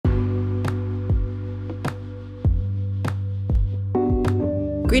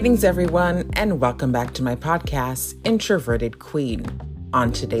Greetings, everyone, and welcome back to my podcast, Introverted Queen.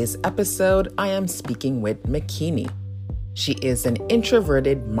 On today's episode, I am speaking with Makini. She is an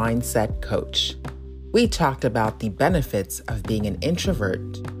introverted mindset coach. We talked about the benefits of being an introvert,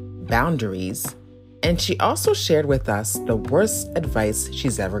 boundaries, and she also shared with us the worst advice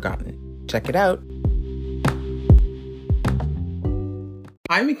she's ever gotten. Check it out.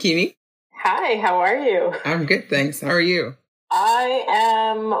 Hi, Makini. Hi, how are you? I'm good, thanks. How are you? I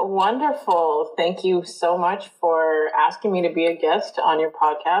am wonderful. Thank you so much for asking me to be a guest on your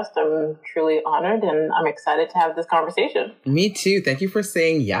podcast. I'm truly honored and I'm excited to have this conversation. Me too. Thank you for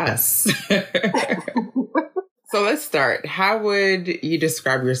saying yes. So let's start. How would you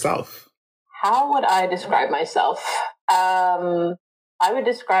describe yourself? How would I describe myself? I would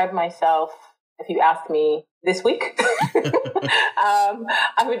describe myself, if you asked me this week,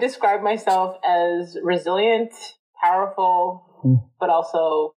 I would describe myself as resilient, powerful, but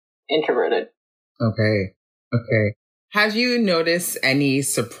also introverted. Okay. Have you noticed any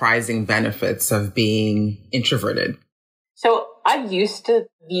surprising benefits of being introverted? So I used to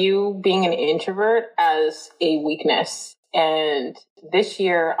view being an introvert as a weakness. And this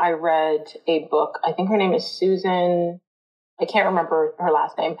year I read a book. I think her name is Susan. I can't remember her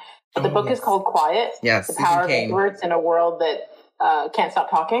last name, but the book is called Quiet. Yes. The Power of Introverts in a World That Can't Stop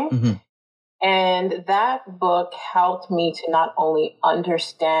Talking. Mm-hmm. And that book helped me to not only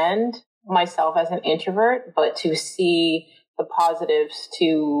understand myself as an introvert, but to see the positives,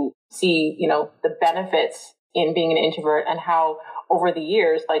 to see, the benefits in being an introvert and how over the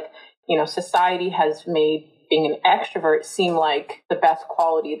years, society has made being an extrovert seem like the best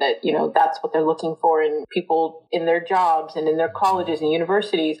quality that, that's what they're looking for in people in their jobs and in their colleges and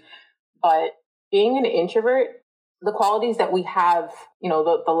universities. But being an introvert, the qualities that we have, the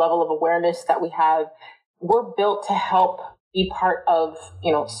level of awareness that we have, we're built to help be part of,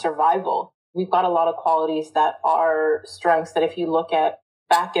 survival. We've got a lot of qualities that are strengths that if you look at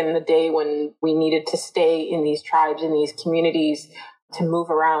back in the day when we needed to stay in these tribes, in these communities to move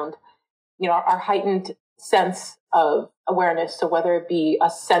around, our heightened sense of awareness. So whether it be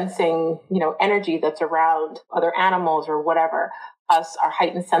us sensing, energy that's around other animals or whatever, our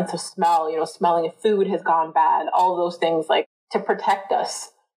heightened sense of smell, smelling if food has gone bad, all those things to protect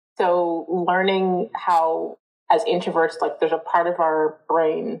us. So learning how as introverts, there's a part of our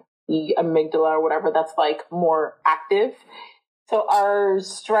brain, the amygdala or whatever, that's more active. So our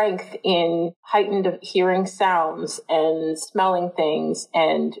strength in heightened of hearing sounds and smelling things,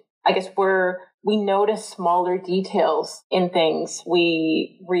 and I guess we notice smaller details in things.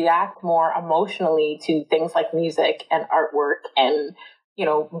 We react more emotionally to things like music and artwork and,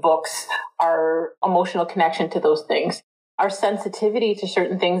 books, our emotional connection to those things, our sensitivity to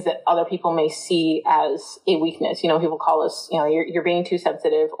certain things that other people may see as a weakness. People call us, you're being too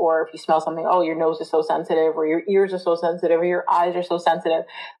sensitive, or if you smell something, oh, your nose is so sensitive, or your ears are so sensitive, or your eyes are so sensitive.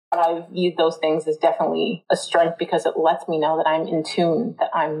 But I viewed those things as definitely a strength because it lets me know that I'm in tune, that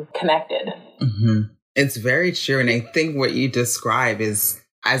I'm connected. Mm-hmm. It's very true. And I think what you describe is,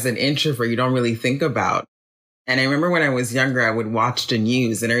 as an introvert, you don't really think about. And I remember when I was younger, I would watch the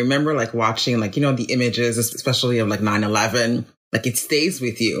news, and I remember watching the images, especially of 9/11, it stays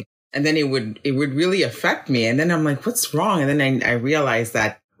with you. And then it would really affect me. And then I'm like, what's wrong? And then I realized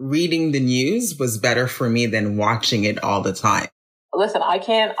that reading the news was better for me than watching it all the time. Listen, I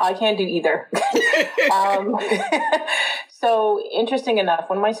can't do either. So interesting enough,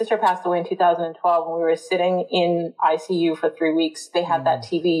 when my sister passed away in 2012, when we were sitting in ICU for 3 weeks, they had that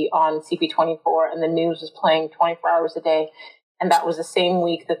TV on CP24 and the news was playing 24 hours a day. And that was the same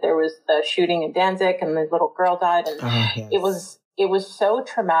week that there was the shooting in Danzig and the little girl died. And yes. It was so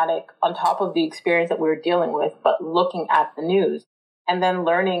traumatic on top of the experience that we were dealing with, but looking at the news and then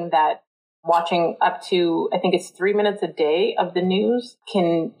learning that watching up to, I think it's 3 minutes a day of the news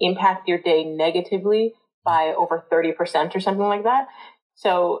can impact your day negatively by over 30% or something like that.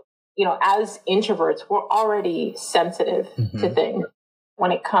 So, as introverts, we're already sensitive to things.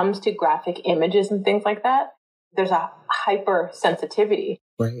 When it comes to graphic images and things like that, there's a hypersensitivity.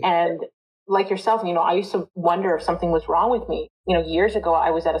 Right. And like yourself, I used to wonder if something was wrong with me. Years ago, I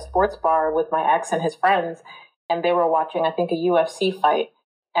was at a sports bar with my ex and his friends, and they were watching, I think, a UFC fight.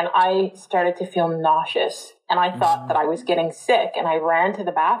 And I started to feel nauseous and I thought that I was getting sick, and I ran to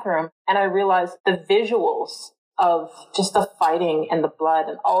the bathroom and I realized the visuals of just the fighting and the blood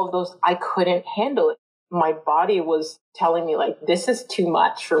and all of those, I couldn't handle it. My body was telling me this is too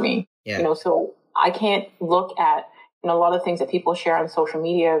much for me, so I can't look at, a lot of things that people share on social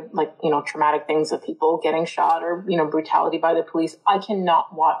media, traumatic things of people getting shot or, brutality by the police. I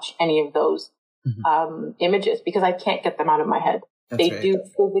cannot watch any of those images because I can't get them out of my head. They do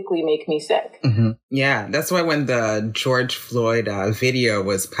physically make me sick. Mm-hmm. Yeah, that's why when the George Floyd video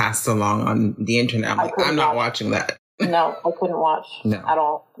was passed along on the internet, I'm not watching that. No, I couldn't watch at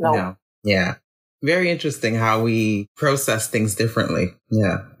all. No. Yeah. Very interesting how we process things differently.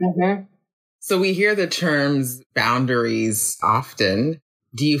 Yeah. Mm-hmm. So we hear the terms boundaries often.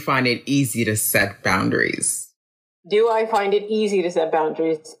 Do you find it easy to set boundaries? Do I find it easy to set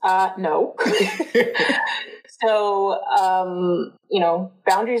boundaries? No. So,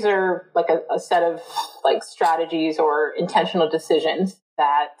 boundaries are like a set of like strategies or intentional decisions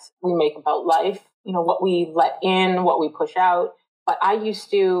that we make about life, what we let in, what we push out. But I used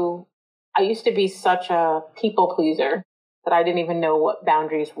to be such a people pleaser that I didn't even know what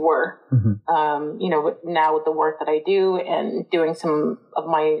boundaries were. Mm-hmm. But now with the work that I do and doing some of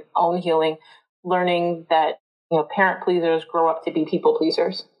my own healing, learning that, parent pleasers grow up to be people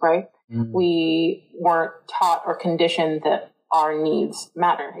pleasers, right? Mm-hmm. We weren't taught or conditioned that our needs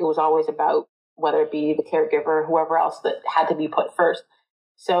matter. It was always about whether it be the caregiver, whoever else that had to be put first.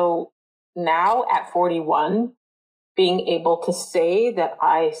 So now at 41, being able to say that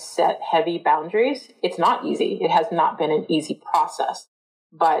I set heavy boundaries, it's not easy. It has not been an easy process,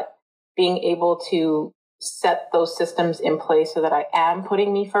 but being able to set those systems in place so that I am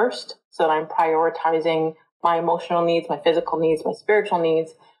putting me first, so that I'm prioritizing my emotional needs, my physical needs, my spiritual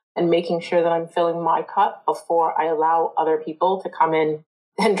needs, and making sure that I'm filling my cup before I allow other people to come in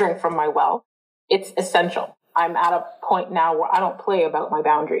and drink from my well. It's essential. I'm at a point now where I don't play about my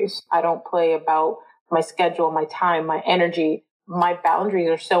boundaries. I don't play about my schedule, my time, my energy. My boundaries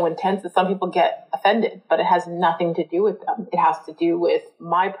are so intense that some people get offended, but it has nothing to do with them. It has to do with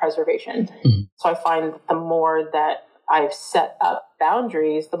my preservation. Mm-hmm. So I find the more that I've set up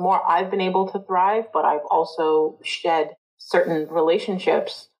boundaries, the more I've been able to thrive, but I've also shed certain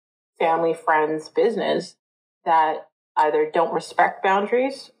relationships, family, friends, business, that either don't respect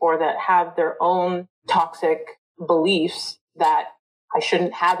boundaries or that have their own toxic beliefs that I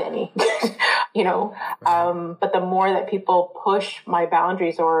shouldn't have any, but the more that people push my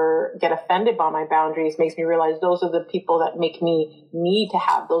boundaries or get offended by my boundaries makes me realize those are the people that make me need to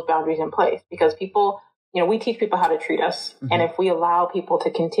have those boundaries in place, because people, we teach people how to treat us. Mm-hmm. And if we allow people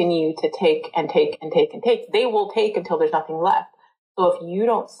to continue to take and take and take and take, they will take until there's nothing left. So if you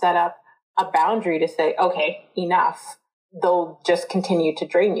don't set up a boundary to say, okay, enough, they'll just continue to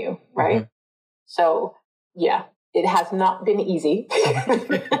drain you. Right. Mm-hmm. So yeah. It has not been easy at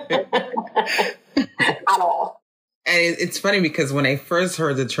all. And it's funny because when I first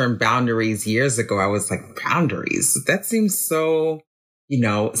heard the term boundaries years ago, I was like, boundaries? That seems so,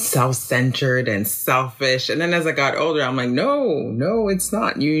 self-centered and selfish. And then as I got older, I'm like, no, it's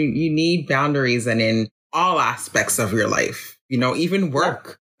not. You need boundaries, and in all aspects of your life, even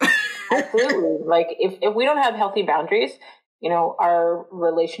work. Yeah. Absolutely. Like if we don't have healthy boundaries, our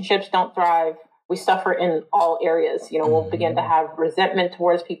relationships don't thrive. We suffer in all areas. We'll begin to have resentment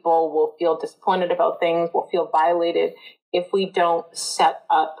towards people. We'll feel disappointed about things. We'll feel violated if we don't set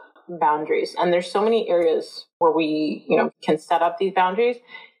up boundaries. And there's so many areas where we, can set up these boundaries.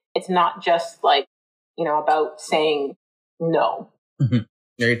 It's not just like, about saying no. Mm-hmm.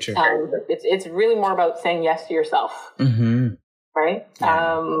 Very true. It's really more about saying yes to yourself. Mm-hmm. Right?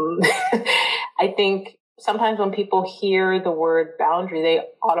 Yeah. I think sometimes when people hear the word boundary, they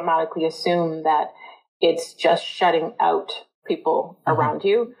automatically assume that it's just shutting out people around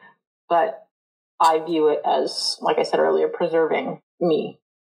you. But I view it as, like I said earlier, preserving me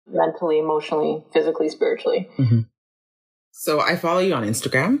mentally, emotionally, physically, spiritually. Mm-hmm. So I follow you on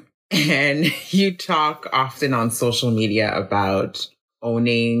Instagram, and you talk often on social media about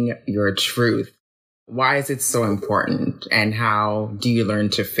owning your truth. Why is it so important, and how do you learn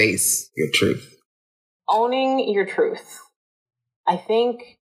to face your truth? Owning your truth. I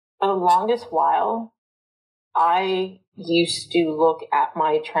think for the longest while, I used to look at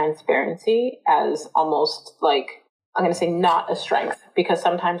my transparency as almost like, I'm going to say not a strength, because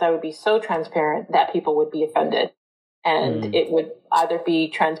sometimes I would be so transparent that people would be offended. And it would either be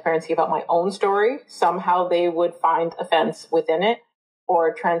transparency about my own story, somehow they would find offense within it,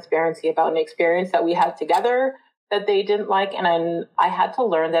 or transparency about an experience that we had together that they didn't like. And I had to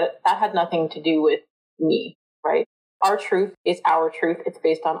learn that had nothing to do with me, right? Our truth is our truth. It's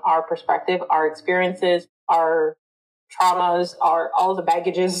based on our perspective, our experiences, our traumas, all the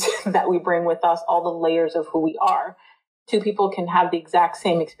baggages that we bring with us, all the layers of who we are. Two people can have the exact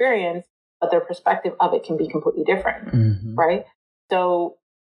same experience, but their perspective of it can be completely different, right? So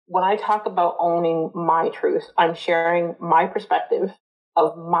when I talk about owning my truth, I'm sharing my perspective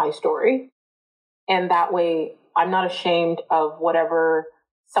of my story. And that way I'm not ashamed of whatever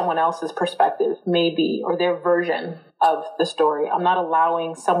someone else's perspective maybe, or their version of the story. I'm not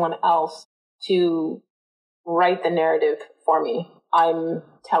allowing someone else to write the narrative for me. I'm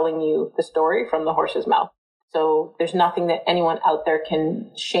telling you the story from the horse's mouth. So there's nothing that anyone out there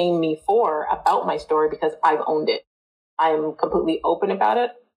can shame me for about my story because I've owned it. I'm completely open about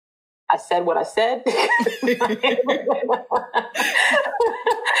it. I said what I said.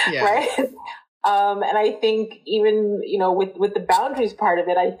 Yeah. Right? And I think even, with the boundaries part of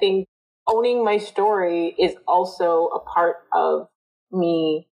it, I think owning my story is also a part of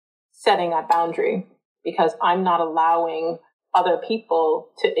me setting a boundary, because I'm not allowing other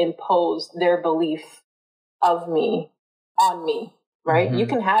people to impose their belief of me on me, right? Mm-hmm. You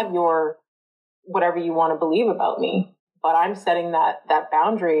can have your whatever you want to believe about me, but I'm setting that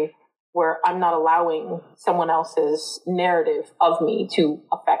boundary where I'm not allowing someone else's narrative of me to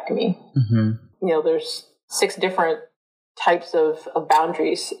affect me. Mm-hmm. There's 6 different types of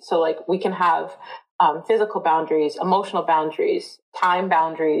boundaries. So like we can have physical boundaries, emotional boundaries, time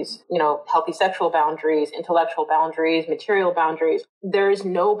boundaries, healthy sexual boundaries, intellectual boundaries, material boundaries. There is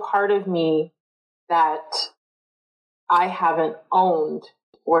no part of me that I haven't owned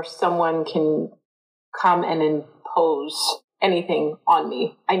where someone can come and impose anything on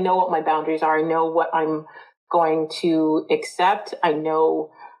me. I know what my boundaries are. I know what I'm going to accept. I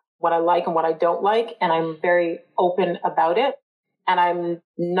know what I like and what I don't like, and I'm very open about it. And I'm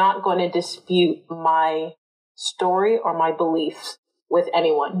not going to dispute my story or my beliefs with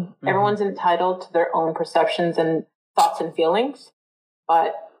anyone. Mm-hmm. Everyone's entitled to their own perceptions and thoughts and feelings,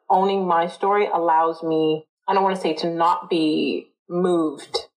 but owning my story allows me, I don't want to say to not be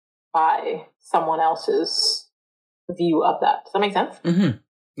moved by someone else's view of that. Does that make sense? Mm-hmm.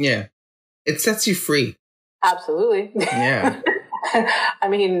 Yeah. It sets you free. Absolutely. Yeah. I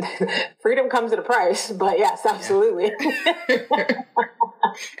mean, freedom comes at a price, but yes, absolutely. Yeah.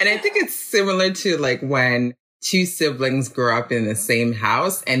 And I think it's similar to like when 2 siblings grow up in the same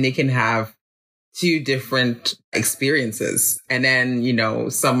house and they can have 2 different experiences. And then,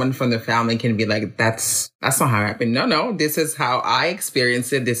 someone from the family can be like, that's not how it happened. No, this is how I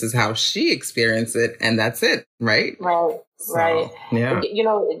experienced it. This is how she experienced it. And that's it. Right. Right. So, right. Yeah.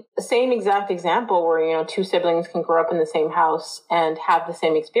 The same exact example where, 2 siblings can grow up in the same house and have the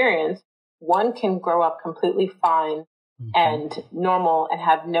same experience. One can grow up completely fine and normal and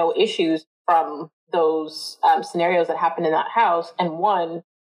have no issues from those scenarios that happen in that house. And one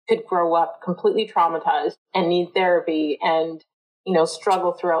could grow up completely traumatized and need therapy and,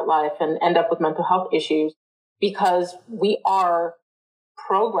 struggle throughout life and end up with mental health issues because we are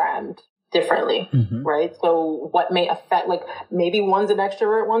programmed differently, right? So what may affect, like maybe one's an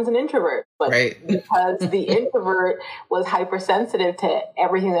extrovert, one's an introvert, but because the introvert was hypersensitive to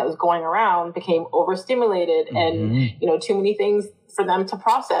everything that was going around, became overstimulated and, too many things for them to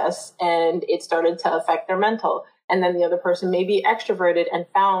process, and it started to affect their mental. And then the other person may be extroverted and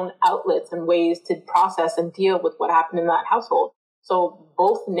found outlets and ways to process and deal with what happened in that household. So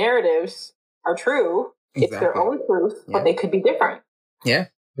both narratives are true. Exactly. It's their own truth, but they could be different. Yeah,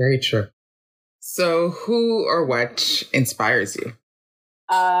 very true. So who or what inspires you?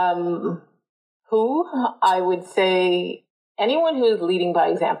 Who? I would say anyone who is leading by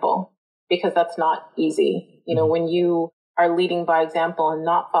example, because that's not easy. When you are leading by example and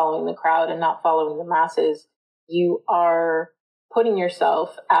not following the crowd and not following the masses, you are putting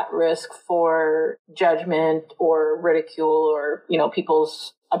yourself at risk for judgment or ridicule or,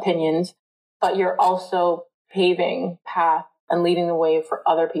 people's opinions, but you're also paving path and leading the way for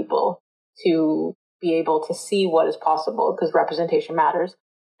other people to be able to see what is possible, because representation matters.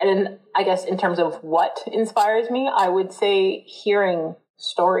 And I guess in terms of what inspires me, I would say hearing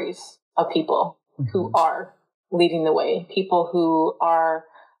stories of people who are leading the way, people who are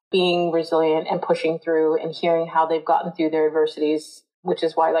being resilient and pushing through, and hearing how they've gotten through their adversities, which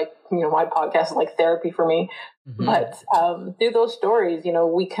is why, my podcast is like therapy for me. But through those stories,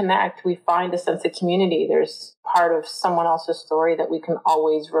 we connect, we find a sense of community. There's part of someone else's story that we can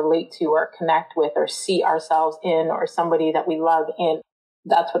always relate to or connect with or see ourselves in, or somebody that we love in.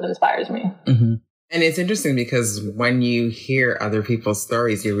 That's what inspires me. And it's interesting because when you hear other people's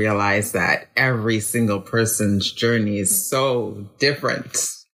stories, you realize that every single person's journey is so different.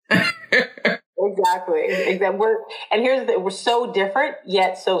 Exactly. We're so different,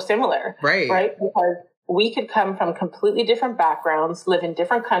 yet so similar. Right? Because we could come from completely different backgrounds, live in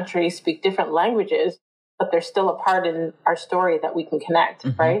different countries, speak different languages, but there's still a part in our story that we can connect,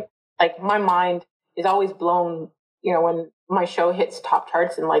 right? Like my mind is always blown, when my show hits top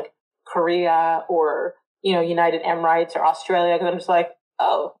charts in like Korea or, United Emirates or Australia, because I'm just like,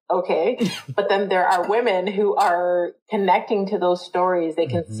 oh, okay. But then there are women who are connecting to those stories. They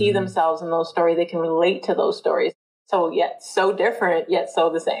can see themselves in those stories. They can relate to those stories. So yet so different, yet so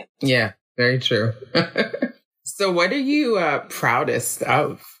the same. Yeah, very true. So what are you proudest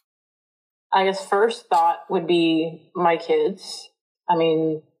of? I guess first thought would be my kids. I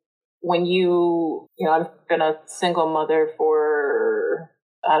mean, when I've been a single mother for,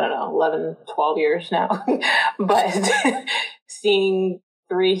 I don't know, 11, 12 years now, but seeing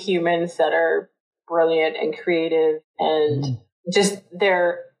 3 humans that are brilliant and creative and just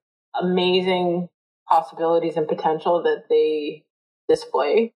their amazing possibilities and potential that they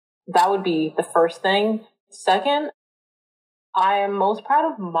display, that would be the first thing. Second, I am most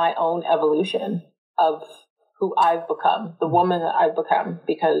proud of my own evolution of who I've become, the woman that I've become,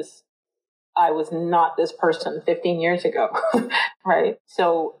 because I was not this person 15 years ago, right?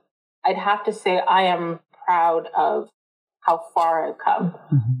 So I'd have to say I am proud of how far I've come.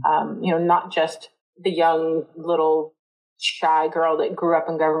 Not just the young little shy girl that grew up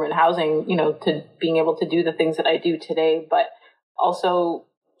in government housing, to being able to do the things that I do today, but also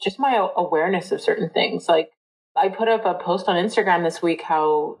just my awareness of certain things. Like, I put up a post on Instagram this week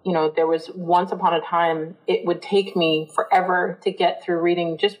how, there was once upon a time, it would take me forever to get through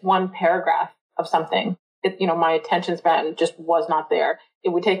reading just one paragraph of something. My attention span just was not there. It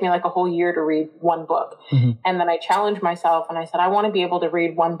would take me like a whole year to read one book. And then I challenged myself and I said, I want to be able to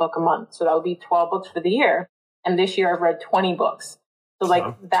read one book a month. So that would be 12 books for the year. And this year I've read 20 books. So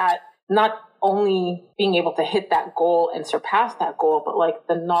that, not only being able to hit that goal and surpass that goal, but like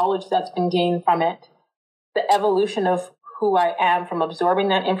the knowledge that's been gained from it, the evolution of who I am from absorbing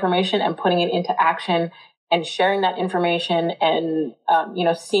that information and putting it into action and sharing that information and,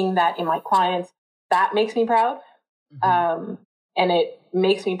 seeing that in my clients, that makes me proud. And it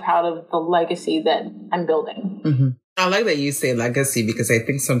makes me proud of the legacy that I'm building. I like that you say legacy, because I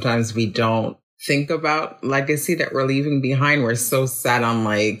think sometimes we don't think about legacy that we're leaving behind. We're so set on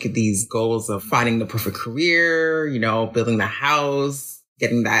like these goals of finding the perfect career, building the house,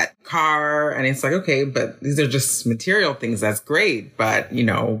 getting that car. And it's like, okay, but these are just material things. That's great. But,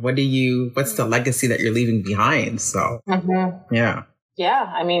 what's the legacy that you're leaving behind? So, yeah.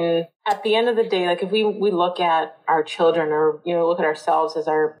 Yeah. I mean, at the end of the day, like if we look at our children or, look at ourselves as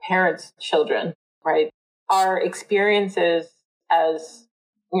our parents' children, right? Our experiences as,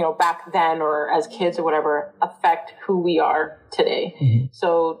 back then or as kids or whatever affect who we are today.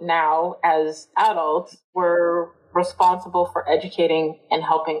 So now as adults, we're responsible for educating and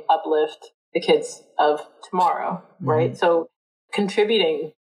helping uplift the kids of tomorrow, right? So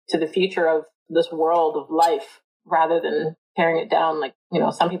contributing to the future of this world of life rather than tearing it down. Like,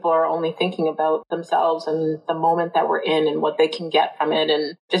 some people are only thinking about themselves and the moment that we're in and what they can get from it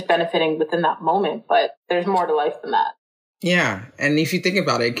and just benefiting within that moment. But there's more to life than that. Yeah. And if you think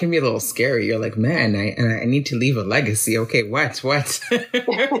about it, it can be a little scary. You're like, man, I need to leave a legacy. Okay, what?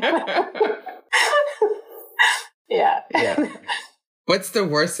 Yeah. What's the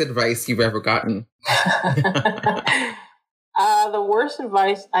worst advice you've ever gotten? The worst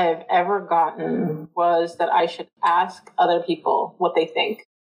advice I have ever gotten was that I should ask other people what they think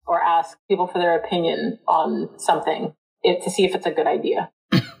or ask people for their opinion on something to see if it's a good idea.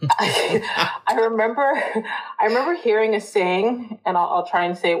 I remember hearing a saying, and I'll try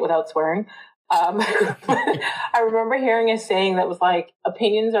and say it without swearing. I remember hearing a saying that was like,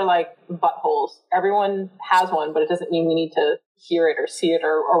 opinions are like buttholes. Everyone has one, but it doesn't mean we need to hear it or see it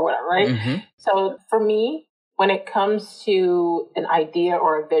or whatever, right? So for me, when it comes to an idea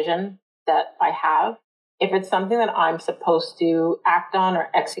or a vision that I have, if it's something that I'm supposed to act on or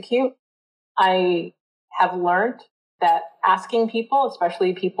execute, I have learned that asking people,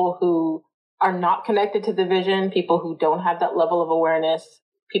 especially people who are not connected to the vision, people who don't have that level of awareness,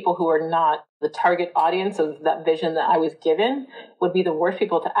 people who are not the target audience of that vision that I was given, would be the worst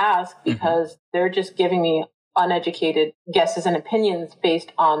people to ask, because they're just giving me uneducated guesses and opinions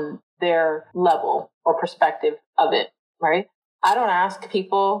based on their level or perspective of it, right? I don't ask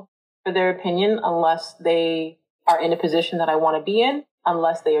people for their opinion unless they are in a position that I want to be in,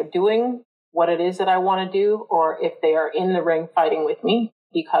 unless they are doing what it is that I want to do, or if they are in the ring fighting with me,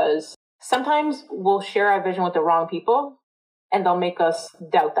 because sometimes we'll share our vision with the wrong people and they'll make us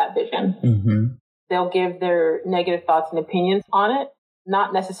doubt that vision. They'll give their negative thoughts and opinions on it,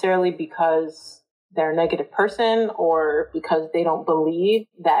 not necessarily because they're a negative person or because they don't believe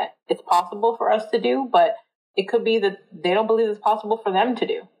that it's possible for us to do, but it could be that they don't believe it's possible for them to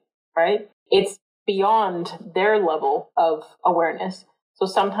do, right? It's beyond their level of awareness. So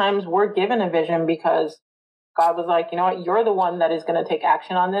sometimes we're given a vision because God was like, you know what, you're the one that is going to take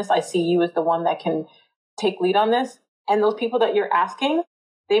action on this. I see you as the one that can take lead on this. And those people that you're asking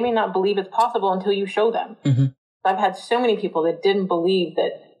they may not believe it's possible until you show them. Mm-hmm. I've had so many people that didn't believe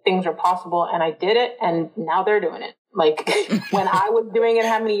that things are possible, and I did it, and now they're doing it. Like when I was doing it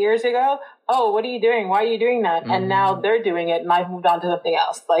how many years ago? Oh, what are you doing? Why are you doing that? And now they're doing it, and I've moved on to something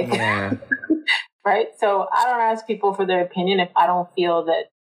else. Like, right? So I don't ask people for their opinion if I don't feel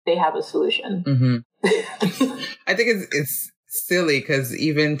that they have a solution. Mm-hmm. I think it's silly because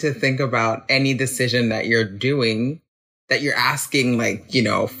even to think about any decision that you're doing, that you're asking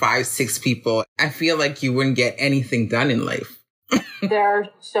 5, 6 people, I feel like you wouldn't get anything done in life. There are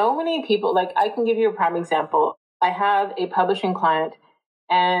so many people. Like, I can give you a prime example. I have a publishing client,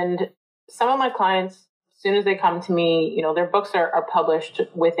 and some of my clients, as soon as they come to me, their books are published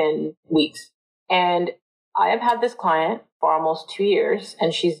within weeks. And I have had this client for almost 2 years,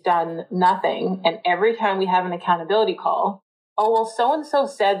 and she's done nothing. And every time we have an accountability call, oh, well, so-and-so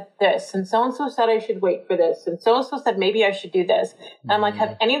said this, and so-and-so said I should wait for this, and so-and-so said maybe I should do this. And I'm like,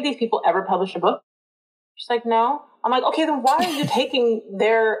 have any of these people ever published a book? She's like, no. I'm like, okay, then why are you taking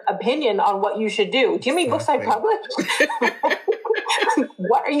their opinion on what you should do? Do you mean books I published?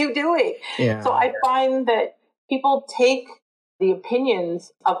 What are you doing? Yeah. So I find that people take the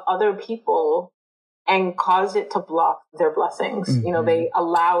opinions of other people and cause it to block their blessings. Mm-hmm. They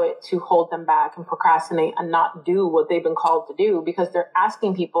allow it to hold them back and procrastinate and not do what they've been called to do because they're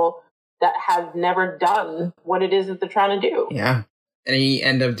asking people that have never done what it is that they're trying to do. Yeah. And you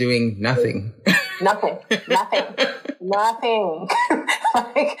end up doing nothing. Nothing.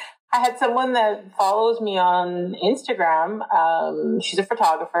 Like, I had someone that follows me on Instagram. She's a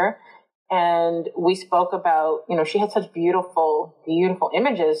photographer. And we spoke about, she had such beautiful, beautiful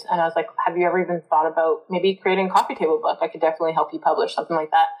images. And I was like, have you ever even thought about maybe creating a coffee table book? I could definitely help you publish something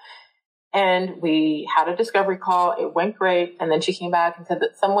like that. And we had a discovery call. It went great. And then she came back and said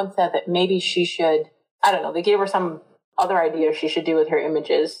that someone said that maybe she should, I don't know, they gave her some other idea she should do with her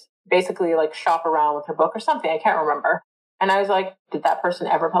images, basically like shop around with her book or something. I can't remember. And I was like, did that person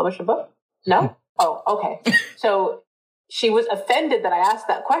ever publish a book? No? Oh, okay. So she was offended that I asked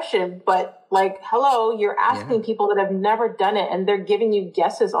that question, but hello, you're asking people that have never done it, and they're giving you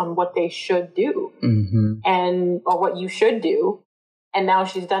guesses on what they should do or what you should do. And now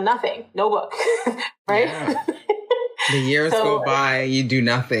she's done nothing. No book. Right? Yeah. The years go by, you do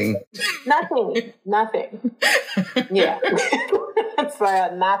nothing. Nothing. Yeah. It's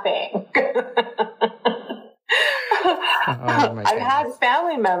nothing. I've had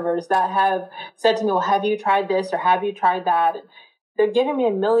family members that have said to me, well, have you tried this or have you tried that? And they're giving me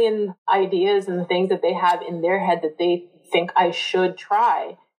a million ideas and things that they have in their head that they think I should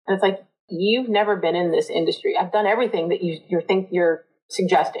try. And it's like, you've never been in this industry. I've done everything that you think you're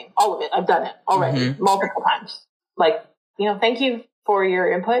suggesting. All of it. I've done it already multiple times. Thank you for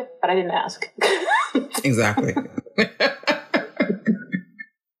your input, but I didn't ask. Exactly.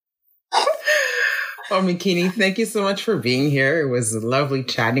 Oh, Makini, thank you so much for being here. It was lovely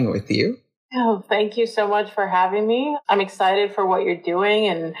chatting with you. Oh, thank you so much for having me. I'm excited for what you're doing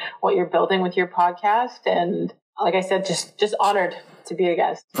and what you're building with your podcast. And like I said, just honored to be a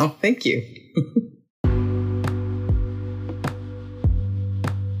guest. Oh, thank you.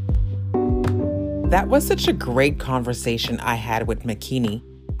 That was such a great conversation I had with Makini.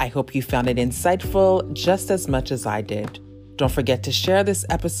 I hope you found it insightful just as much as I did. Don't forget to share this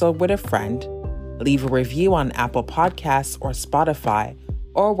episode with a friend. Leave a review on Apple Podcasts or Spotify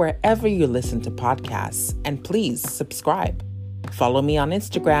or wherever you listen to podcasts. And please subscribe. Follow me on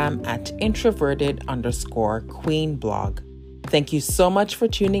Instagram at introverted_queenblog. Thank you so much for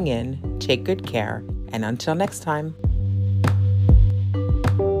tuning in. Take good care. And until next time.